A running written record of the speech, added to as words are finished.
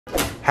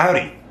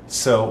Howdy!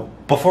 So,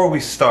 before we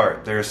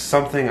start, there's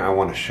something I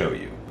want to show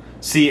you.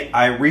 See,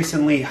 I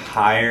recently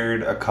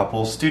hired a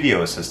couple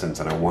studio assistants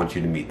and I want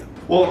you to meet them.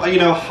 Well, you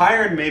know,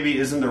 hired maybe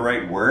isn't the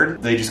right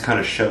word. They just kind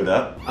of showed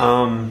up.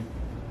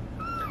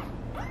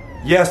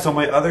 Yeah, so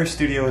my other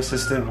studio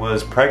assistant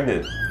was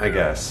pregnant, I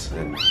guess,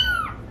 and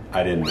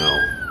I didn't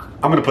know.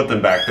 I'm gonna put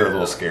them back, they're a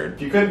little scared.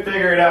 If you couldn't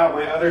figure it out,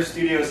 my other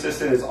studio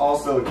assistant is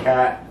also a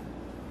cat.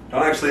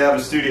 Don't actually have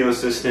a studio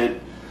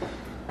assistant.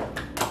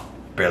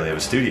 Barely have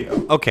a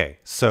studio. Okay,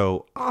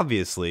 so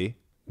obviously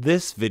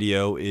this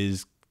video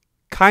is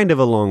kind of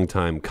a long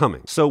time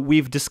coming. So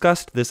we've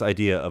discussed this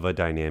idea of a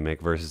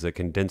dynamic versus a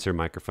condenser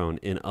microphone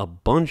in a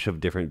bunch of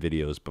different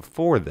videos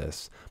before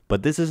this,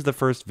 but this is the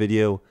first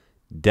video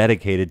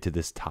dedicated to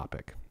this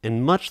topic.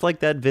 And much like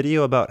that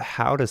video about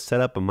how to set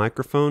up a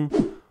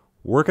microphone,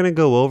 we're gonna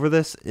go over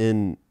this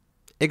in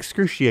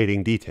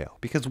excruciating detail,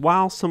 because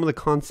while some of the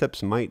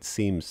concepts might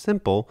seem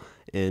simple,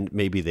 and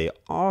maybe they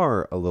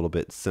are a little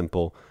bit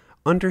simple,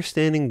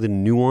 understanding the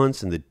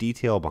nuance and the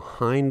detail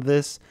behind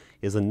this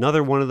is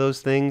another one of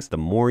those things. The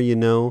more you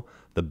know,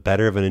 the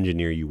better of an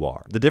engineer you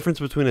are. The difference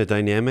between a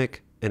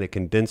dynamic and a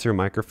condenser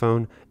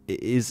microphone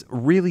is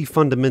really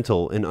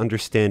fundamental in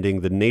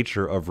understanding the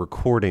nature of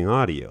recording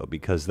audio,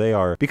 because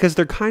they're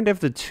kind of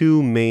the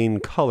two main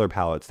color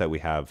palettes that we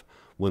have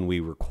when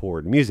we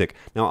record music.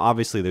 Now,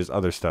 obviously there's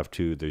other stuff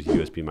too. There's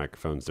USB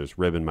microphones, there's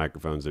ribbon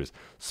microphones, there's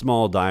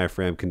small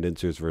diaphragm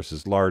condensers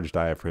versus large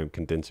diaphragm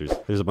condensers.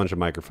 There's a bunch of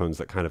microphones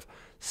that kind of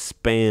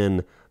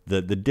span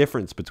the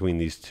difference between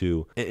these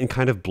two and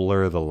kind of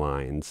blur the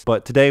lines.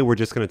 But today we're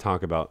just going to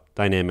talk about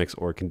dynamics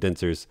or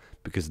condensers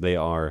because they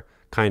are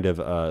kind of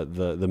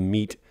the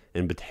meat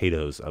and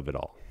potatoes of it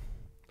all.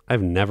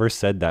 I've never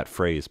said that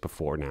phrase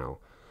before now,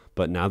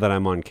 but now that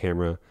I'm on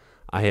camera,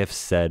 I have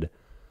said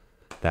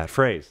that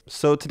phrase.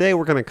 So today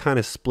we're going to kind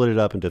of split it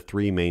up into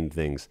three main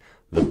things.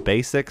 The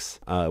basics,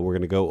 we're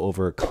going to go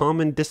over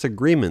common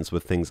disagreements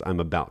with things I'm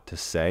about to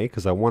say,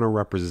 because I want to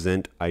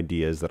represent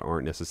ideas that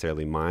aren't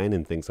necessarily mine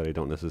and things that I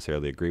don't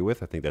necessarily agree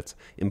with. I think that's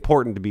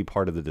important to be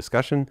part of the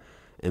discussion.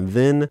 And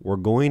then we're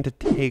going to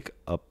take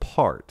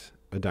apart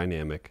a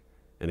dynamic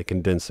and a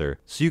condenser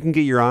so you can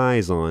get your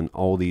eyes on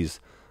all these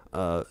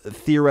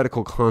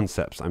theoretical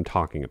concepts I'm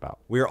talking about.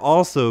 We're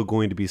also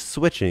going to be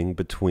switching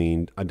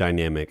between a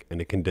dynamic and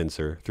a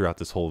condenser throughout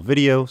this whole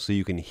video so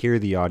you can hear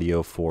the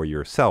audio for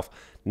yourself.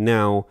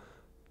 Now,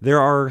 there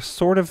are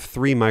sort of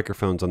three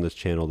microphones on this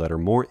channel that are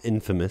more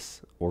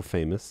infamous or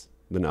famous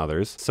than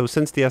others. So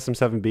since the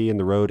SM7B and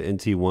the Rode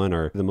NT1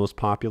 are the most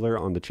popular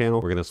on the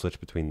channel, we're going to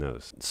switch between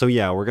those. So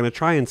yeah, we're going to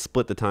try and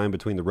split the time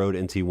between the Rode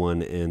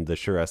NT1 and the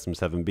Shure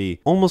SM7B,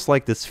 almost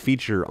like this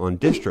feature on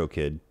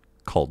DistroKid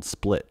called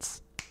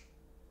splits.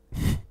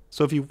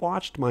 So if you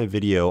watched my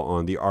video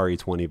on the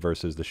RE20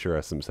 versus the Shure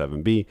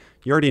SM7B,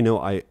 you already know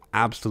I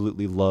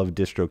absolutely love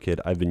DistroKid.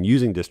 I've been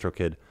using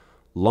DistroKid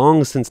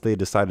long since they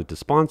decided to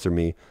sponsor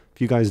me.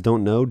 If you guys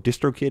don't know,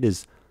 DistroKid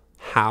is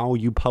how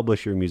you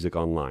publish your music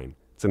online.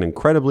 It's an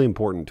incredibly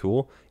important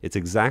tool. It's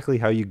exactly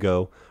how you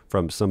go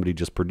from somebody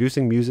just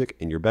producing music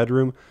in your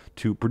bedroom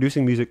to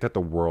producing music that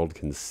the world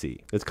can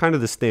see. It's kind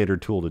of the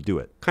standard tool to do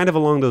it. Kind of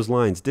along those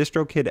lines,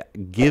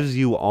 DistroKid gives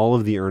you all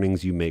of the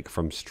earnings you make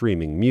from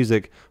streaming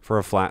music for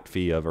a flat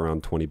fee of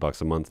around 20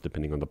 bucks a month,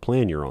 depending on the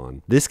plan you're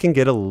on. This can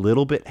get a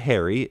little bit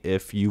hairy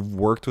if you've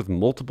worked with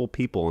multiple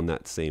people on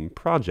that same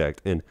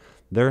project, and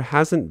there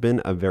hasn't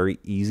been a very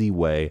easy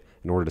way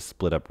in order to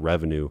split up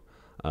revenue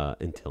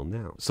until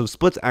now. So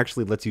splits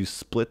actually lets you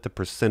split the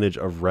percentage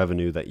of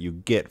revenue that you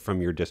get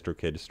from your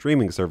DistroKid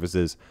streaming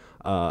services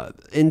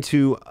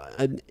into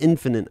an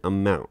infinite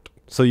amount.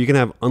 So you can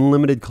have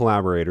unlimited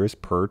collaborators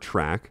per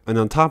track, and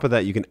on top of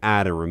that you can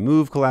add and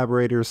remove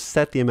collaborators,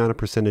 set the amount of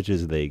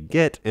percentages they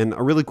get, and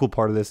a really cool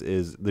part of this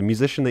is the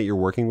musician that you're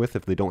working with,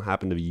 if they don't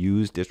happen to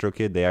use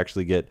DistroKid, they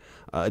actually get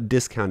a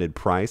discounted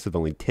price of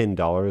only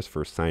 $10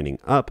 for signing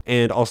up.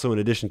 And also in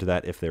addition to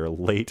that, if they're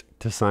late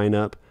to sign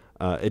up,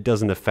 it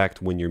doesn't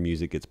affect when your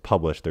music gets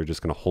published. They're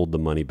just going to hold the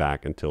money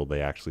back until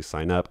they actually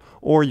sign up,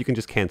 or you can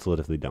just cancel it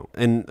if they don't.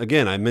 And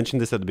again, I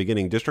mentioned this at the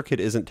beginning, DistroKid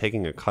isn't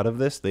taking a cut of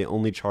this. They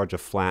only charge a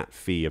flat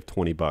fee of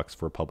 20 bucks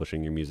for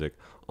publishing your music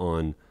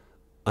on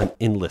an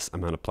endless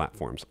amount of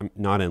platforms.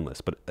 Not endless,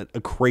 but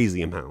a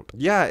crazy amount.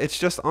 Yeah, it's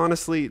just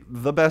honestly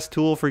the best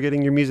tool for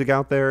getting your music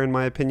out there, in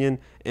my opinion,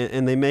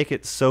 and they make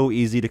it so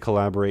easy to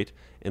collaborate,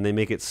 and they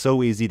make it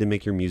so easy to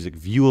make your music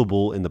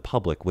viewable in the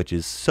public, which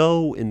is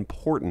so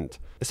important,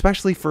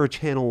 especially for a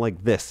channel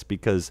like this,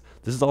 because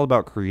this is all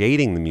about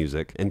creating the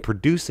music and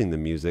producing the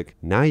music.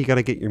 Now you got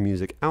to get your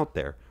music out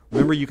there.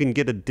 Remember, you can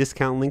get a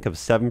discount link of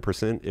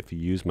 7% if you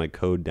use my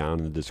code down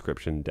in the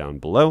description down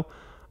below.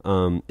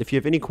 If you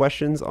have any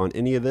questions on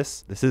any of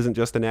this isn't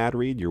just an ad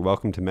read. You're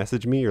welcome to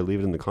message me or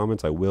leave it in the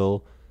comments. I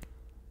will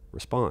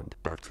respond.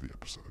 Back to the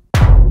episode.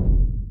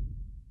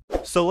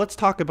 So let's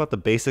talk about the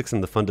basics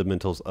and the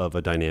fundamentals of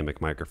a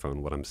dynamic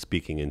microphone, what I'm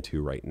speaking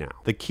into right now.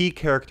 The key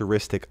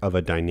characteristic of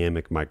a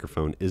dynamic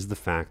microphone is the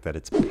fact that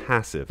it's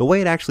passive. The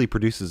way it actually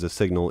produces a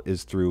signal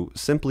is through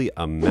simply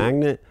a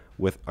magnet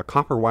with a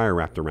copper wire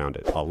wrapped around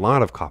it, a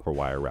lot of copper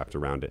wire wrapped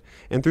around it.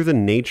 And through the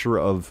nature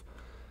of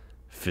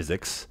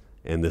physics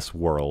in this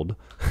world,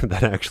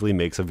 that actually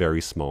makes a very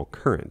small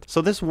current.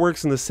 So this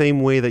works in the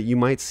same way that you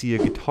might see a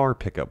guitar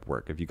pickup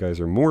work. If you guys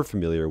are more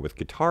familiar with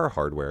guitar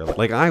hardware,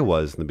 like I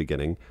was in the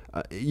beginning,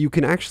 you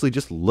can actually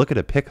just look at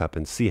a pickup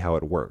and see how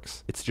it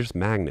works. It's just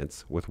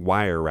magnets with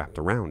wire wrapped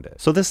around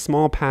it. So this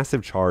small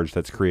passive charge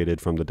that's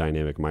created from the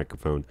dynamic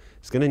microphone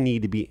is going to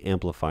need to be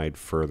amplified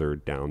further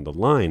down the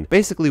line.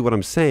 Basically what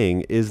I'm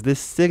saying is this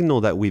signal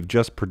that we've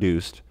just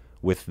produced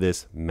with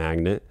this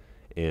magnet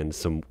and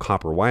some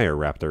copper wire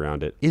wrapped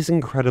around it is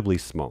incredibly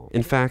small.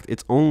 In fact,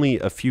 it's only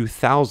a few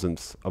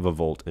thousandths of a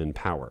volt in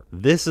power.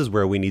 This is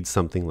where we need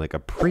something like a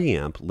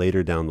preamp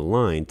later down the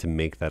line to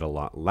make that a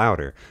lot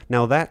louder.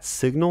 Now that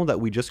signal that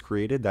we just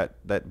created,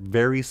 that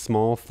very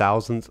small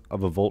thousandth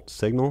of a volt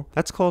signal,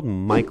 that's called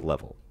mic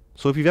level.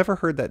 So if you've ever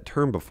heard that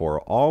term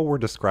before, all we're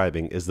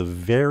describing is the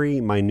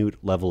very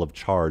minute level of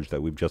charge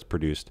that we've just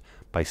produced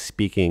by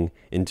speaking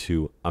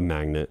into a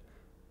magnet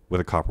with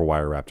a copper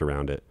wire wrapped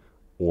around it,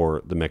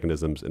 or the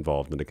mechanisms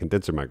involved in a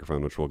condenser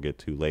microphone, which we'll get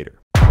to later.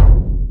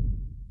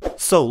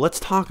 So let's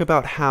talk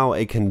about how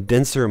a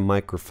condenser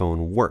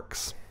microphone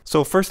works.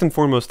 So first and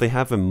foremost, they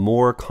have a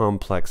more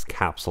complex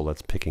capsule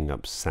that's picking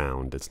up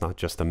sound. It's not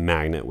just a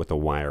magnet with a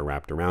wire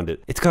wrapped around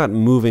it. It's got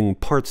moving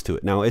parts to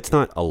it. Now, it's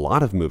not a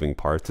lot of moving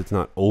parts. It's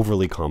not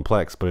overly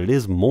complex, but it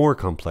is more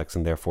complex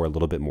and therefore a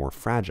little bit more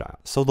fragile.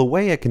 So the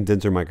way a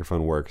condenser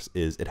microphone works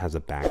is it has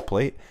a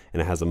backplate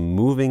and it has a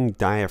moving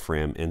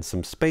diaphragm and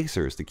some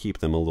spacers to keep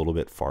them a little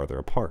bit farther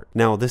apart.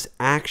 Now, this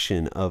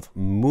action of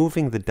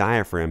moving the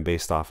diaphragm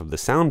based off of the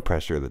sound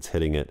pressure that's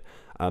hitting it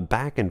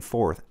back and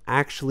forth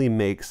actually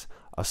makes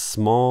a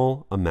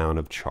small amount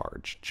of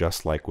charge,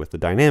 just like with the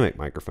dynamic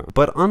microphone.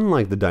 But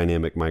unlike the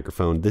dynamic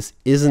microphone, this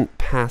isn't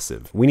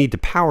passive. We need to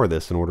power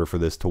this in order for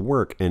this to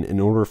work and in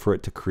order for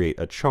it to create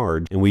a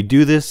charge. And we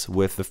do this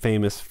with the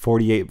famous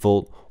 48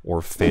 volt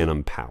or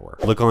phantom power.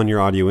 Look on your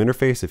audio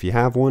interface if you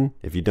have one.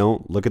 If you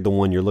don't, look at the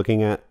one you're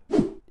looking at.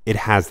 It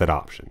has that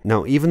option.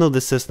 Now, even though the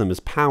system is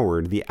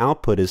powered, the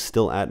output is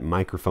still at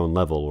microphone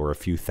level or a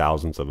few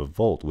thousandths of a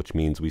volt, which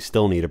means we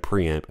still need a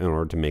preamp in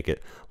order to make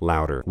it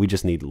louder. We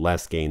just need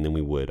less gain than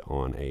we would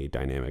on a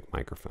dynamic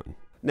microphone.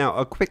 Now,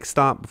 a quick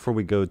stop before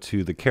we go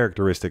to the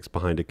characteristics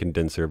behind a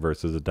condenser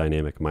versus a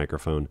dynamic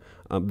microphone.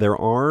 There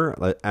are,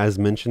 as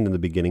mentioned in the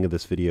beginning of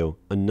this video,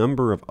 a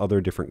number of other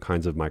different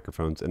kinds of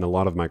microphones and a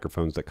lot of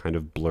microphones that kind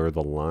of blur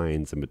the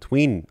lines in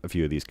between a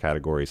few of these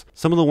categories.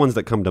 Some of the ones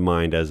that come to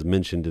mind, as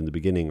mentioned in the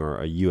beginning,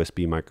 are a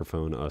USB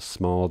microphone, a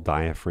small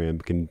diaphragm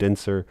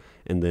condenser,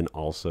 and then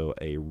also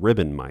a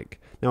ribbon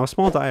mic. Now, a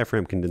small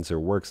diaphragm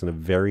condenser works in a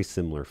very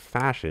similar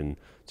fashion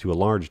to a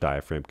large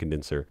diaphragm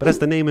condenser, but as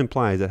the name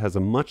implies, it has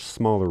a much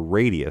smaller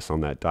radius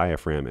on that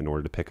diaphragm in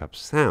order to pick up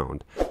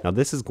sound. Now,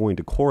 this is going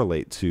to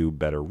correlate to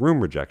better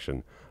room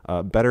rejection,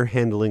 better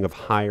handling of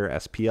higher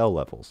SPL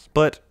levels.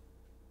 But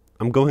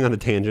I'm going on a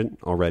tangent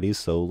already,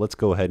 so let's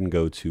go ahead and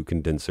go to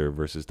condenser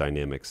versus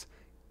dynamics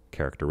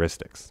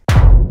characteristics.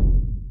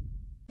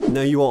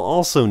 Now, you will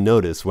also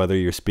notice, whether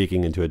you're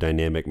speaking into a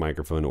dynamic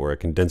microphone or a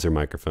condenser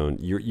microphone,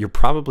 you're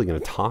probably going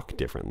to talk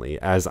differently,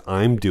 as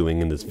I'm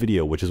doing in this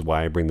video, which is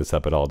why I bring this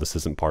up at all. This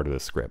isn't part of the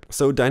script.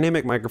 So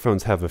dynamic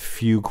microphones have a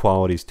few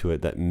qualities to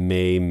it that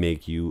may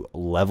make you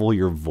level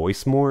your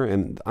voice more,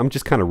 and I'm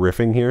just kind of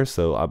riffing here,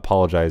 so I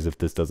apologize if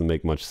this doesn't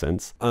make much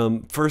sense.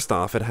 First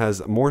off, it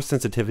has more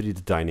sensitivity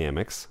to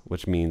dynamics,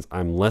 which means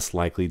I'm less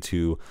likely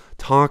to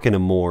talk in a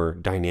more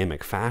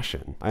dynamic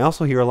fashion. I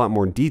also hear a lot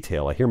more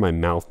detail. I hear my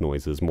mouth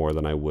noises more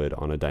than I would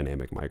on a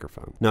dynamic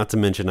microphone. Not to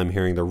mention I'm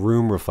hearing the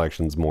room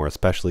reflections more,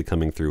 especially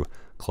coming through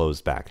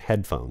closed back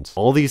headphones.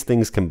 All these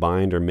things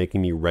combined are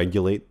making me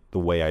regulate the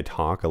way I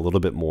talk a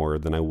little bit more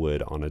than I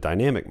would on a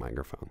dynamic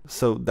microphone.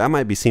 So that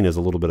might be seen as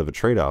a little bit of a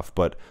trade-off,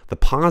 but the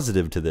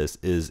positive to this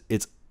is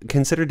it's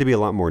considered to be a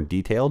lot more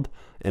detailed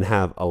and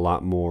have a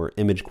lot more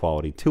image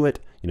quality to it,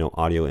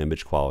 audio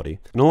image quality.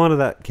 And a lot of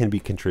that can be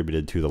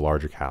contributed to the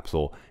larger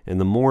capsule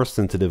and the more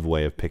sensitive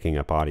way of picking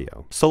up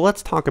audio. So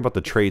let's talk about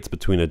the traits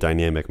between a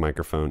dynamic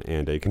microphone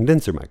and a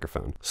condenser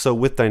microphone. So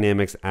with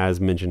dynamics, as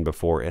mentioned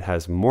before, it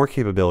has more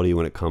capability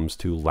when it comes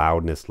to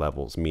loudness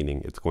levels,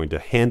 meaning it's going to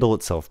handle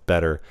itself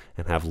better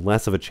and have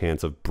less of a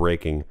chance of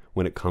breaking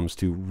when it comes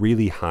to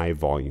really high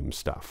volume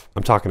stuff.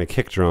 I'm talking a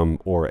kick drum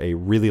or a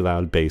really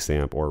loud bass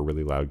amp or a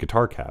really loud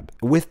guitar cab.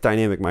 With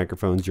dynamic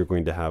microphones, you're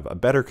going to have a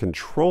better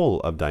control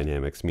of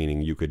dynamics,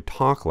 meaning you could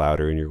talk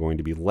louder and you're going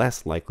to be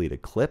less likely to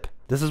clip.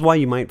 This is why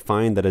you might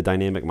find that a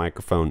dynamic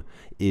microphone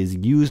is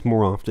used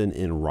more often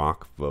in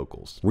rock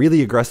vocals.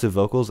 Really aggressive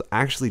vocals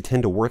actually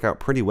tend to work out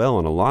pretty well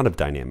on a lot of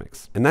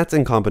dynamics. And that's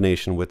in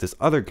combination with this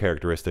other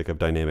characteristic of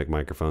dynamic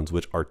microphones,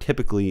 which are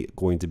typically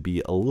going to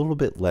be a little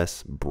bit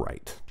less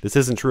bright. This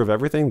isn't true of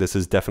everything. This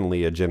is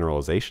definitely a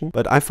generalization,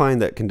 but I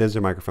find that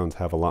condenser microphones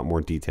have a lot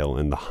more detail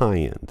in the high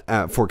end.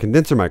 For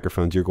condenser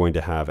microphones, you're going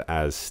to have,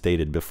 as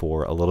stated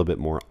before, a little bit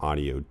more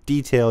audio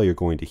detail. You're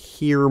going to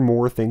hear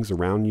more things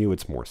around you.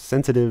 It's more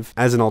sensitive.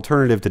 As an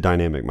alternative to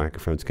dynamic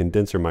microphones,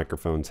 condenser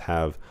microphones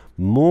have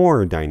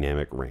more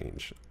dynamic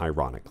range,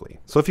 ironically.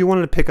 So if you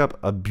wanted to pick up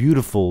a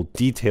beautiful,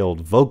 detailed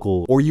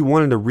vocal, or you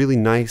wanted a really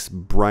nice,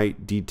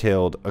 bright,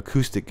 detailed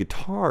acoustic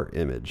guitar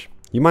image,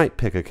 you might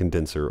pick a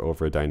condenser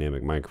over a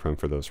dynamic microphone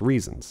for those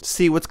reasons.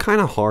 See, what's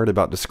kind of hard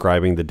about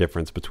describing the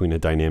difference between a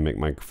dynamic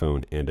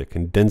microphone and a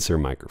condenser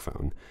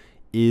microphone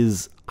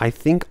is, I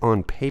think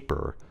on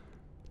paper,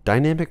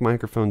 dynamic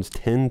microphones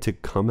tend to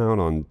come out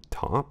on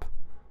top,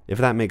 if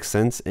that makes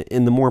sense,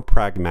 in the more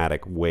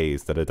pragmatic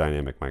ways that a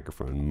dynamic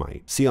microphone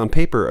might. See, on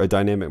paper, a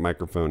dynamic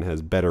microphone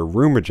has better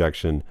room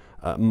rejection,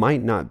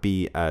 might not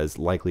be as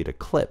likely to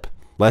clip,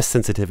 less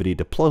sensitivity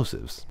to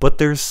plosives, but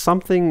there's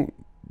something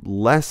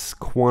less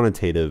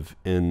quantitative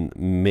and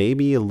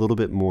maybe a little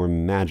bit more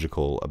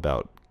magical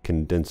about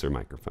condenser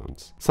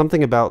microphones.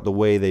 Something about the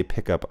way they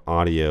pick up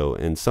audio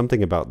and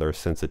something about their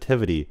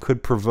sensitivity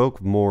could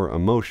provoke more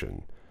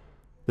emotion.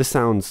 This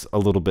sounds a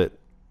little bit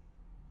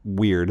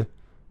weird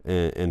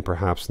and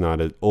perhaps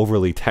not an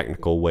overly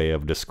technical way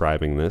of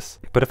describing this,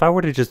 but if I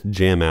were to just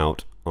jam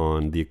out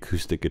on the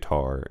acoustic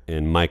guitar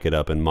and mic it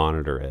up and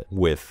monitor it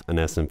with an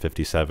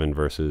SM57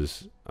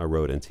 versus a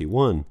Rode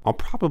NT1, I'll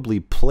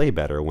probably play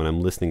better when I'm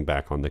listening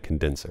back on the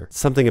condenser.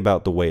 Something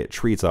about the way it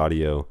treats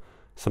audio,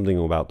 something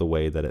about the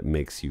way that it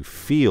makes you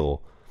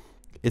feel,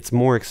 it's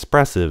more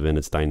expressive in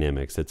its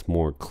dynamics, it's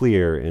more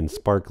clear and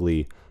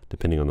sparkly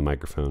depending on the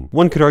microphone.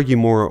 One could argue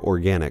more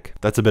organic.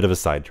 That's a bit of a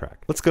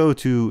sidetrack. Let's go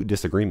to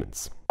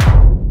disagreements.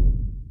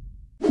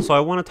 So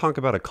I want to talk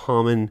about a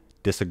common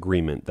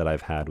disagreement that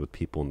I've had with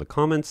people in the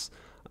comments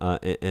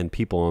and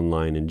people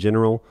online in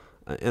general.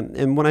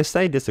 And when I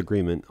say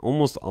disagreement,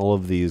 almost all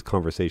of these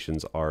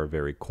conversations are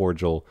very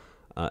cordial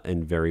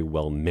and very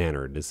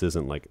well-mannered. This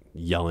isn't like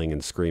yelling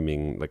and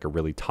screaming like a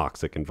really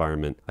toxic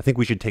environment. I think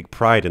we should take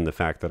pride in the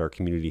fact that our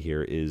community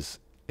here is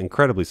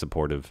incredibly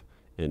supportive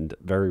and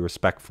very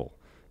respectful,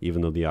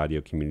 even though the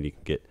audio community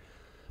can get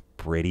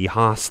pretty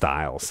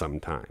hostile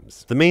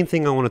sometimes. The main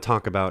thing I want to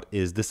talk about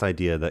is this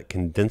idea that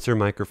condenser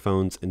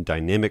microphones and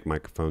dynamic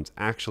microphones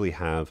actually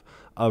have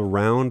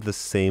around the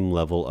same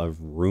level of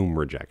room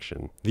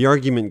rejection. The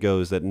argument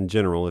goes that in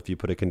general, if you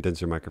put a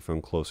condenser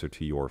microphone closer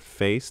to your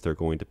face, they're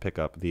going to pick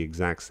up the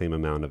exact same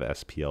amount of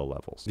SPL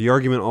levels. The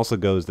argument also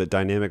goes that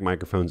dynamic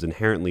microphones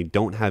inherently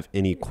don't have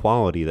any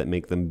quality that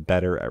make them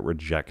better at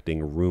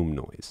rejecting room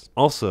noise.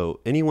 Also,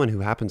 anyone who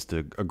happens to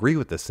agree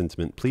with this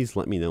sentiment, please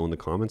let me know in the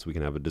comments. We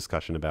can have a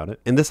discussion about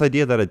it. And this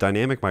idea that a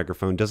dynamic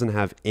microphone doesn't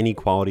have any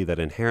quality that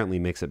inherently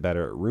makes it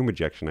better at room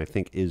rejection, I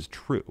think is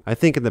true. I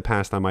think in the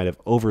past I might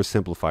have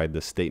oversimplified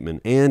this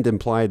statement and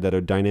implied that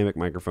a dynamic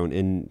microphone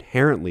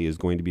inherently is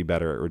going to be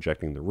better at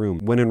rejecting the room,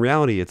 when in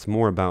reality it's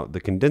more about the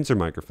condenser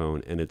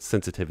microphone and its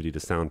sensitivity to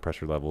sound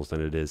pressure levels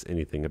than it is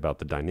anything about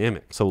the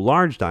dynamic. So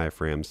large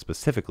diaphragms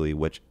specifically,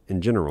 which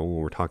in general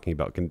when we're talking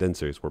about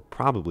condensers, we're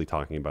probably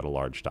talking about a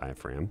large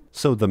diaphragm.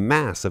 So the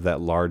mass of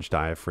that large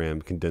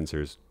diaphragm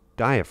condenser's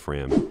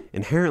diaphragm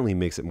inherently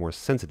makes it more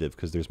sensitive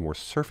because there's more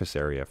surface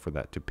area for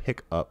that to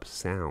pick up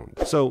sound.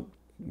 So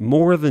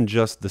more than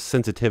just the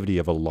sensitivity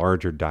of a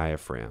larger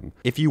diaphragm,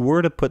 if you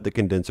were to put the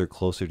condenser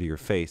closer to your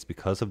face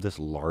because of this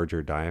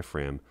larger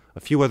diaphragm, a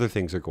few other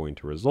things are going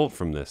to result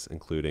from this,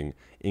 including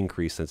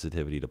increased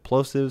sensitivity to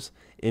plosives,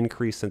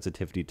 increased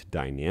sensitivity to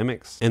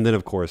dynamics, and then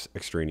of course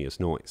extraneous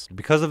noise.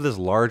 Because of this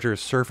larger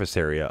surface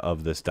area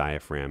of this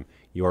diaphragm,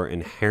 you are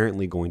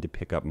inherently going to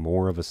pick up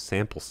more of a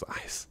sample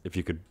size, if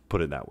you could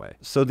put it that way.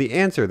 So the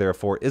answer,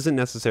 therefore, isn't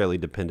necessarily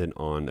dependent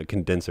on a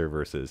condenser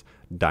versus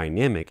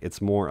dynamic.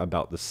 It's more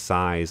about the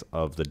size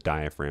of the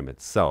diaphragm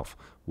itself,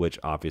 which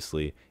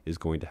obviously is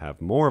going to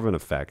have more of an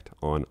effect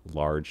on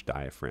large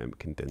diaphragm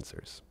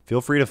condensers.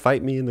 Feel free to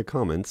fight me in the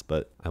comments,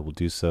 but I will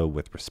do so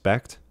with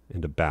respect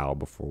and a bow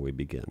before we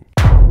begin.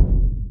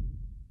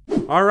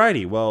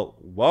 Alrighty, well,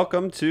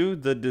 welcome to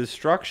the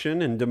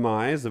destruction and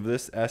demise of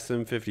this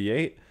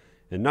SM58.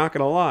 And not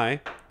gonna lie,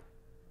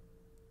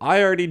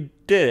 I already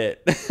did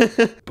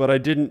it, but I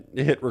didn't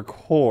hit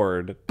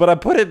record, but I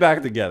put it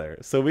back together.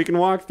 So we can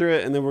walk through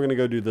it and then we're gonna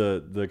go do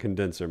the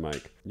condenser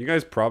mic. You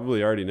guys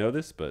probably already know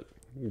this, but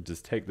you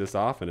just take this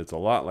off and it's a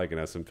lot like an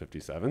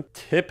SM57.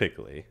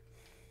 Typically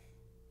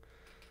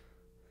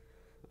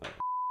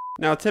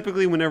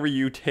whenever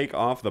you take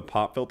off the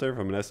pop filter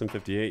from an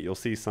SM58, you'll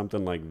see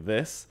something like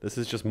this. This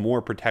is just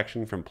more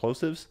protection from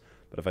plosives.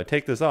 But if I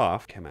take this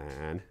off, come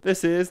on,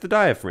 this is the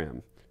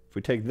diaphragm. If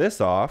we take this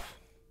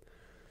off,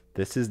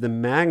 this is the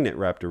magnet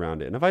wrapped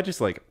around it. And if I just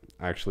like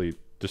actually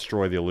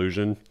destroy the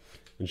illusion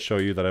and show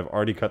you that I've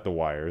already cut the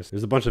wires,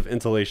 there's a bunch of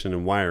insulation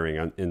and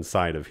wiring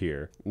inside of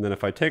here. And then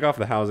if I take off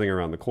the housing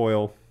around the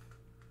coil,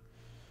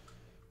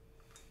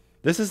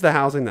 this is the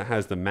housing that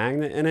has the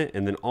magnet in it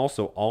and then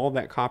also all of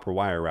that copper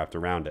wire wrapped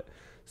around it.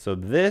 So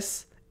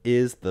this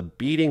is the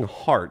beating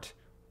heart.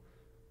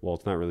 Well,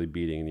 it's not really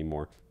beating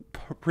anymore.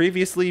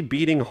 Previously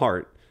beating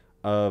heart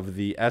of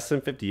the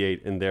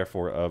SM58 and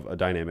therefore of a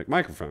dynamic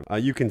microphone.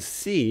 You can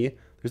see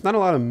there's not a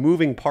lot of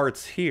moving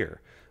parts here.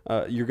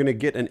 You're going to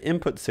get an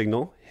input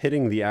signal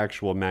hitting the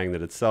actual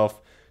magnet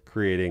itself,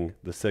 creating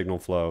the signal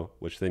flow,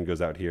 which then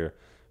goes out here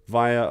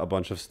via a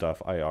bunch of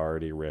stuff I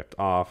already ripped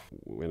off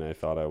when I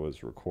thought I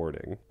was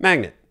recording.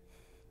 Magnet.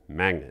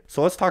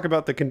 So let's talk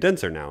about the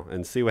condenser now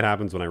and see what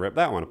happens when I rip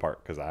that one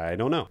apart, because I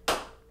don't know.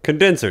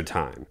 Condenser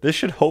time. This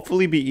should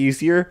hopefully be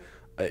easier,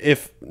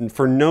 if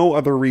for no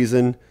other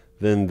reason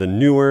than the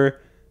newer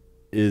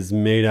is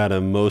made out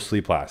of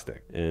mostly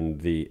plastic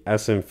and the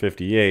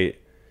SM58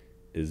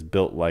 is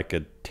built like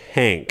a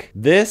tank.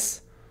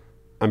 This,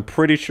 I'm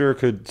pretty sure,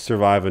 could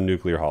survive a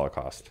nuclear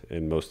holocaust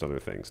and most other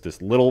things.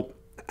 This little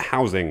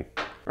housing.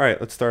 All right,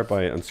 let's start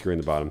by unscrewing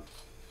the bottom.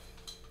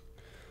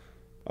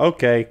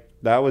 Okay,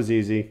 that was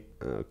easy.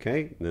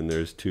 Okay, then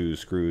there's 2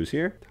 screws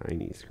here.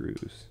 Tiny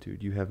screws.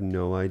 Dude, you have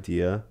no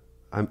idea.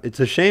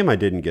 It's a shame I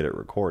didn't get it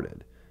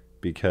recorded,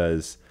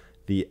 because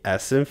the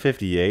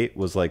SM58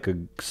 was like a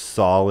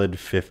solid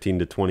 15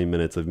 to 20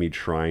 minutes of me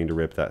trying to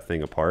rip that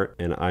thing apart,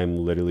 and I'm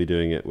literally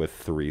doing it with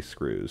 3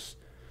 screws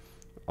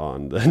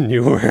on the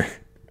newer.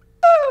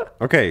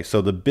 Okay,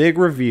 so the big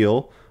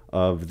reveal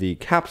of the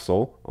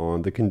capsule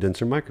on the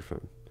condenser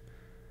microphone.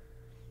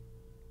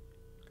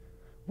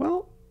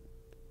 Well,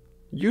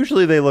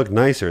 usually they look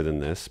nicer than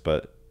this,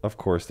 but of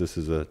course this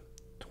is a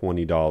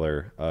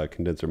 $20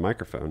 condenser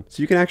microphone.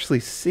 So you can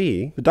actually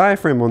see the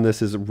diaphragm on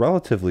this is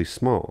relatively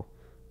small,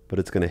 but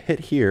it's going to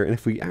hit here. And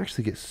if we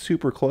actually get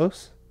super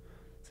close,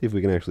 see if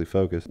we can actually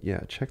focus.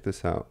 Yeah, check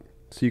this out.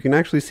 So you can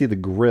actually see the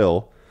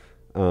grill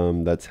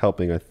that's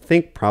helping, I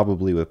think,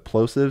 probably with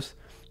plosives.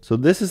 So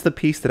this is the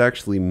piece that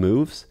actually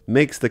moves,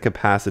 makes the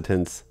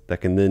capacitance that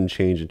can then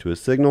change into a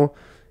signal.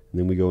 And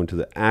then we go into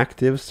the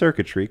active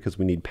circuitry because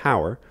we need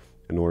power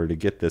in order to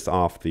get this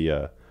off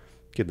the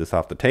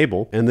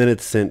table, and then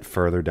it's sent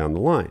further down the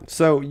line.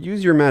 So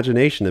use your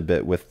imagination a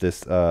bit with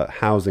this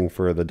housing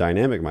for the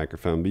dynamic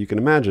microphone, but you can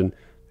imagine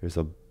there's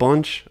a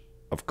bunch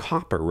of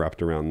copper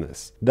wrapped around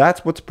this.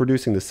 That's what's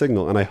producing the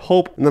signal, and I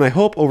hope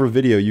over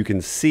video you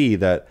can see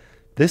that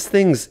this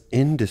thing's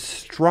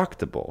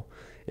indestructible.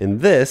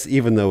 And this,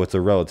 even though it's a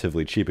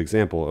relatively cheap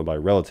example, and by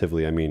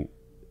relatively I mean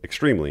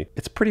extremely,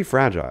 it's pretty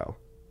fragile.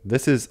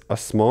 This is a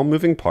small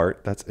moving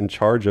part that's in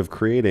charge of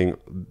creating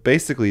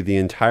basically the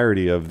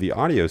entirety of the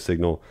audio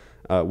signal,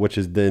 which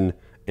is then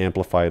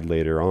amplified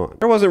later on.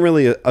 There wasn't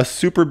really a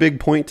super big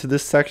point to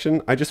this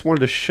section. I just wanted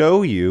to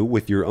show you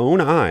with your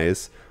own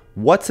eyes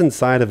what's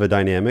inside of a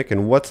dynamic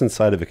and what's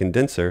inside of a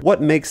condenser,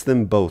 what makes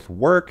them both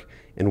work,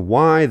 and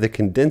why the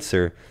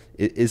condenser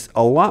is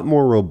a lot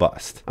more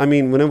robust. I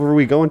mean, whenever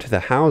we go into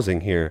the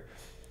housing here,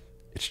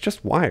 it's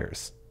just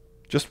wires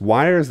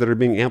that are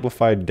being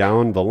amplified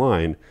down the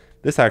line.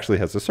 This actually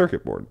has a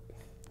circuit board,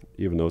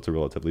 even though it's a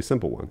relatively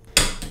simple one.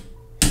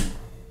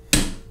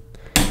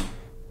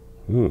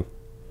 Ooh.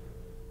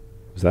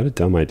 Was that a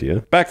dumb idea?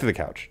 Back to the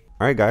couch.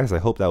 All right, guys, I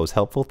hope that was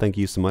helpful. Thank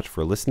you so much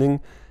for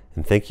listening.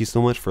 And thank you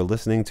so much for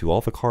listening to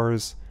all the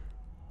cars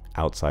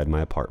outside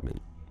my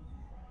apartment.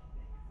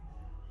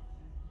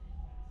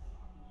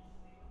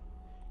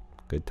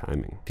 Good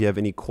timing. If you have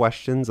any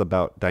questions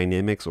about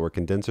dynamics or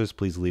condensers,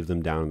 please leave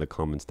them down in the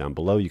comments down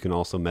below. You can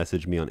also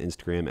message me on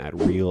Instagram at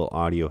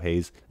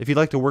RealAudioHaze. If you'd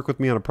like to work with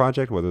me on a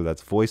project, whether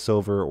that's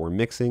voiceover or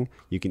mixing,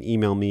 you can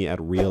email me at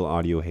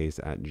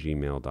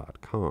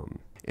realaudiohaze@gmail.com.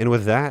 And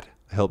with that,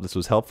 I hope this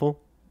was helpful.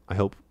 I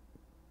hope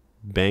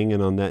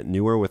banging on that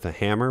newer with a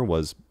hammer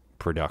was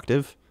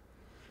productive.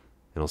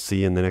 And I'll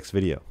see you in the next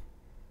video.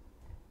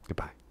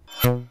 Goodbye.